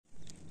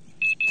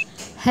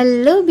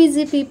Hello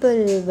busy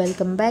people,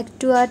 welcome back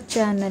to our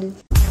channel.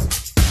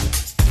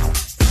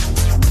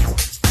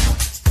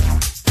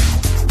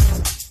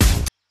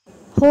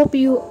 Hope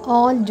you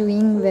all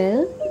doing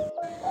well.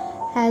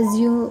 As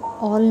you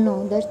all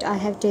know that I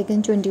have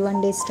taken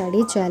 21 days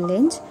study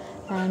challenge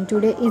and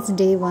today is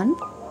day 1.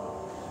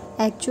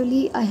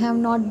 Actually I have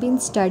not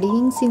been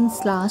studying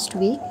since last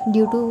week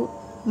due to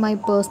my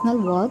personal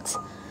works,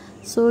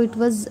 so it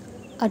was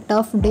a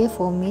tough day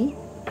for me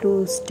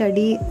to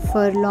study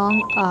for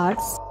long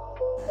hours.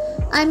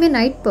 I'm a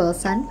night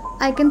person.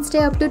 I can stay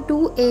up to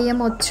 2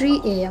 a.m. or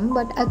 3 a.m.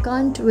 but I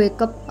can't wake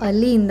up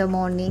early in the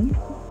morning.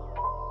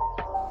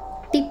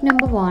 Tip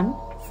number 1.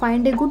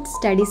 Find a good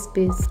study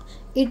space.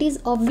 It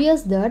is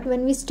obvious that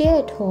when we stay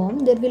at home,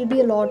 there will be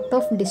a lot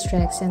of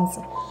distractions.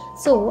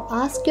 So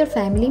ask your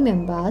family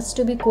members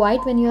to be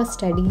quiet when you are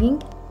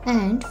studying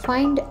and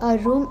find a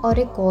room or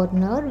a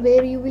corner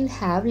where you will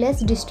have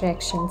less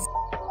distractions.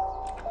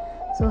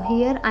 So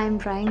here I am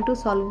trying to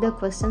solve the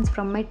questions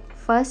from my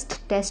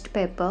first test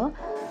paper.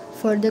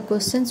 For the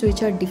questions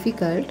which are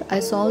difficult, I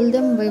solve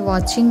them by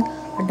watching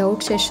a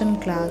doubt session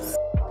class.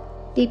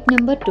 Tip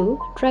number 2.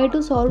 Try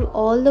to solve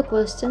all the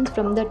questions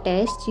from the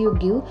tests you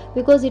give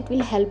because it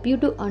will help you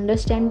to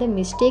understand the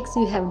mistakes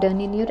you have done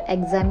in your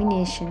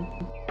examination.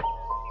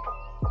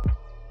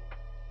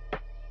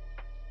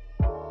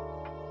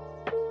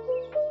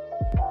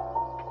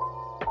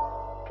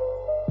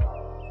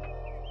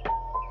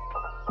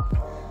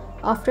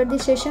 After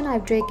this session, I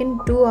have taken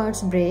 2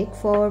 hours break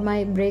for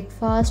my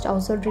breakfast,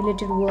 household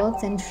related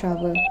works and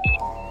shower.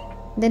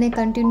 Then I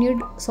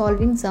continued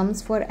solving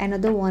sums for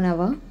another 1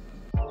 hour.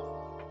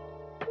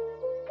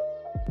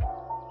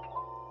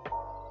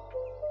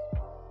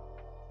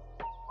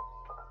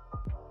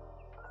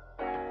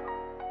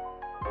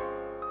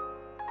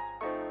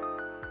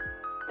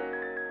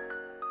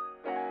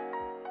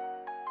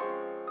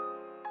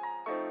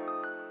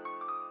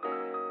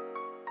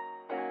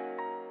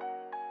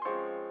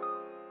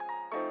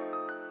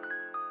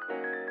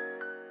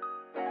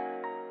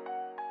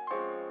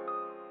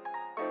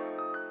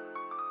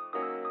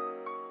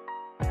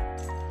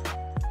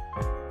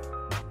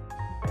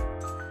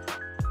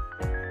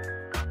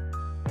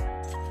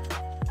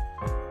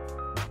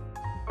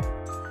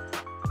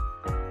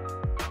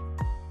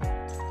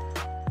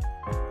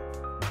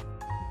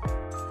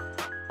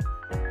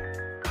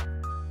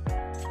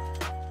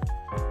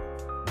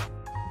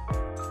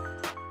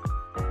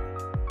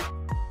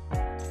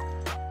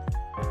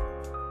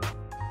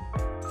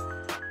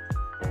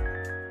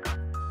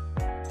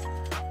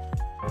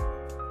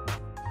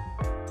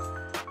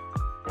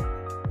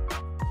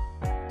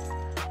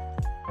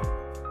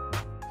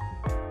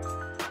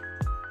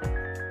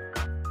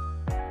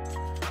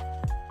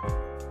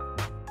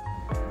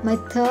 My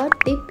third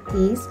tip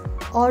is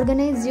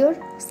organize your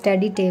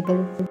study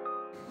table.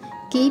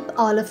 Keep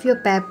all of your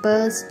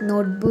papers,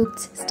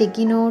 notebooks,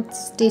 sticky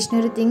notes,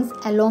 stationery things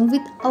along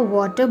with a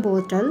water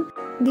bottle.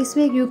 This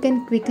way you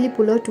can quickly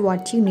pull out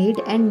what you need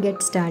and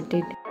get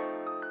started.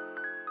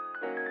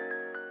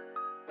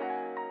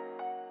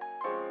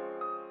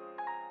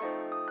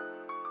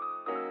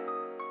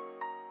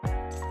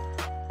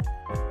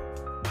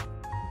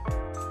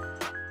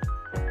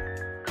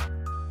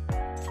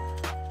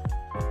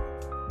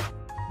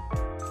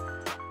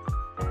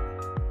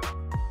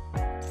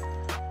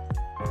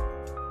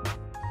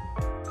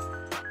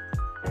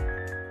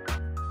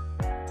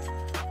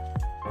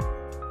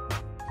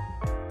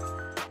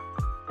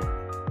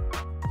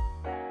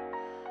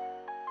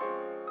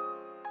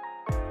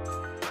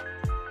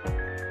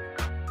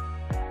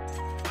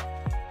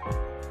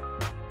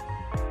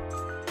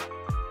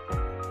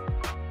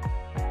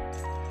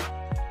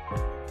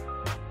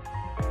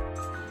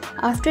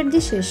 After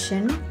this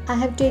session, I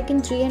have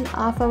taken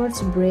 3.5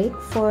 hours break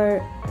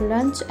for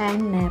lunch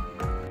and nap.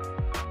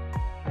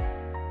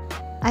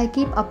 I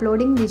keep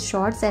uploading these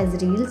shorts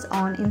as reels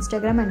on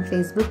Instagram and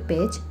Facebook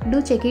page.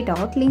 Do check it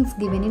out, links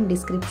given in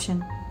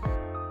description.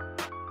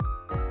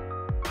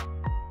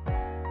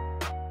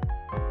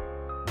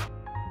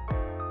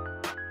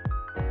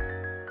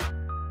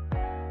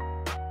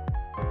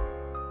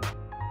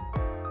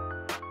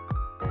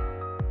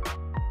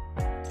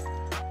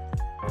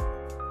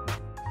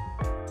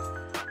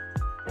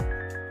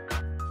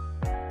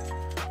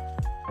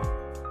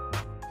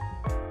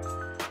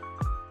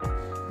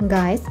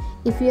 Guys,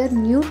 if you are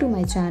new to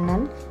my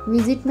channel,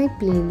 visit my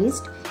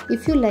playlist.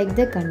 If you like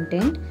the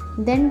content,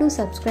 then do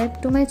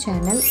subscribe to my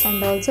channel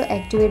and also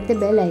activate the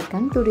bell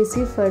icon to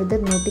receive further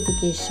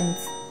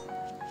notifications.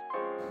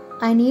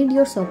 I need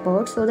your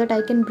support so that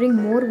I can bring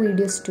more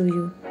videos to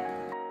you.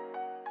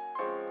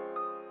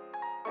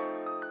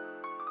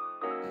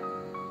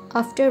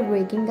 After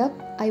waking up,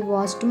 I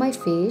washed my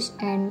face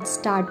and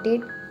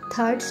started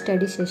third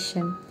study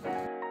session.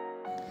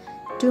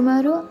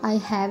 Tomorrow I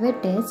have a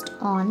test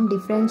on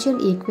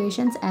differential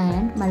equations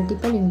and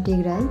multiple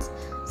integrals,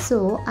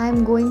 so I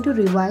am going to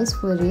revise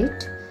for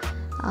it.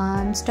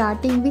 I am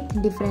starting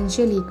with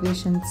differential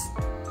equations.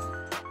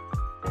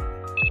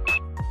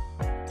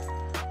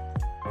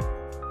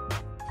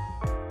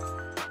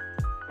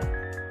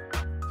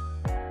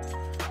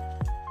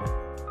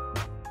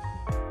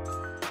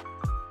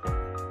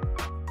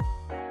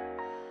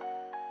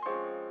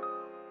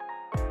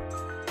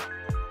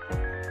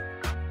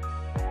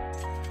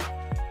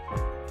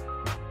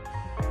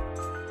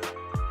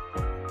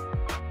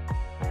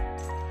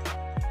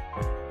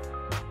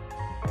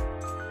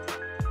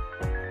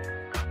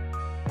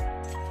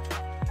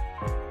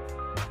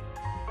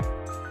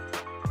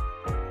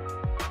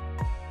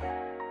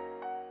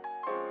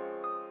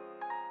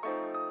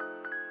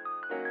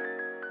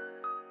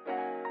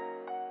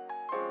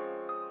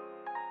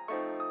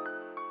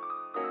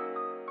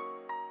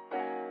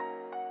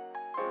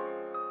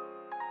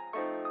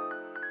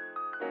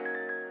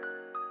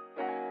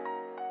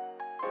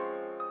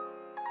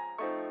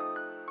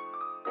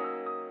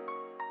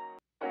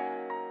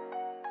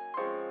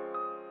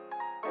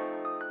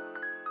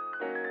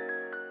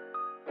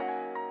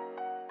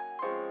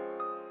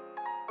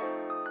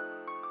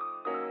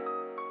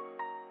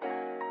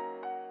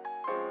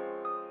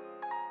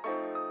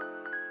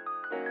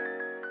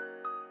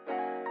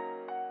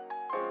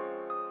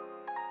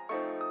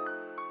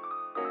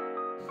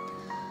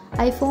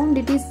 I found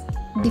it is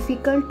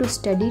difficult to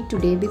study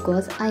today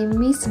because I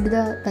missed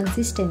the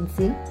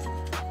consistency.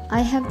 I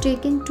have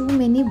taken too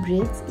many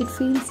breaks. It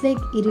feels like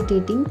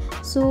irritating,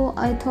 so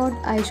I thought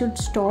I should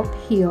stop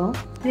here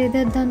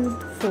rather than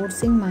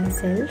forcing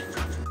myself.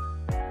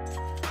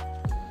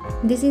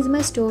 This is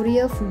my story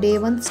of day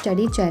 1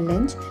 study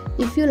challenge.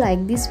 If you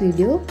like this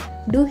video,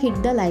 do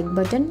hit the like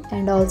button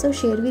and also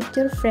share with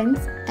your friends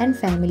and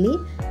family.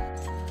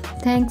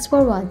 Thanks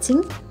for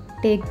watching.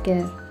 Take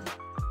care.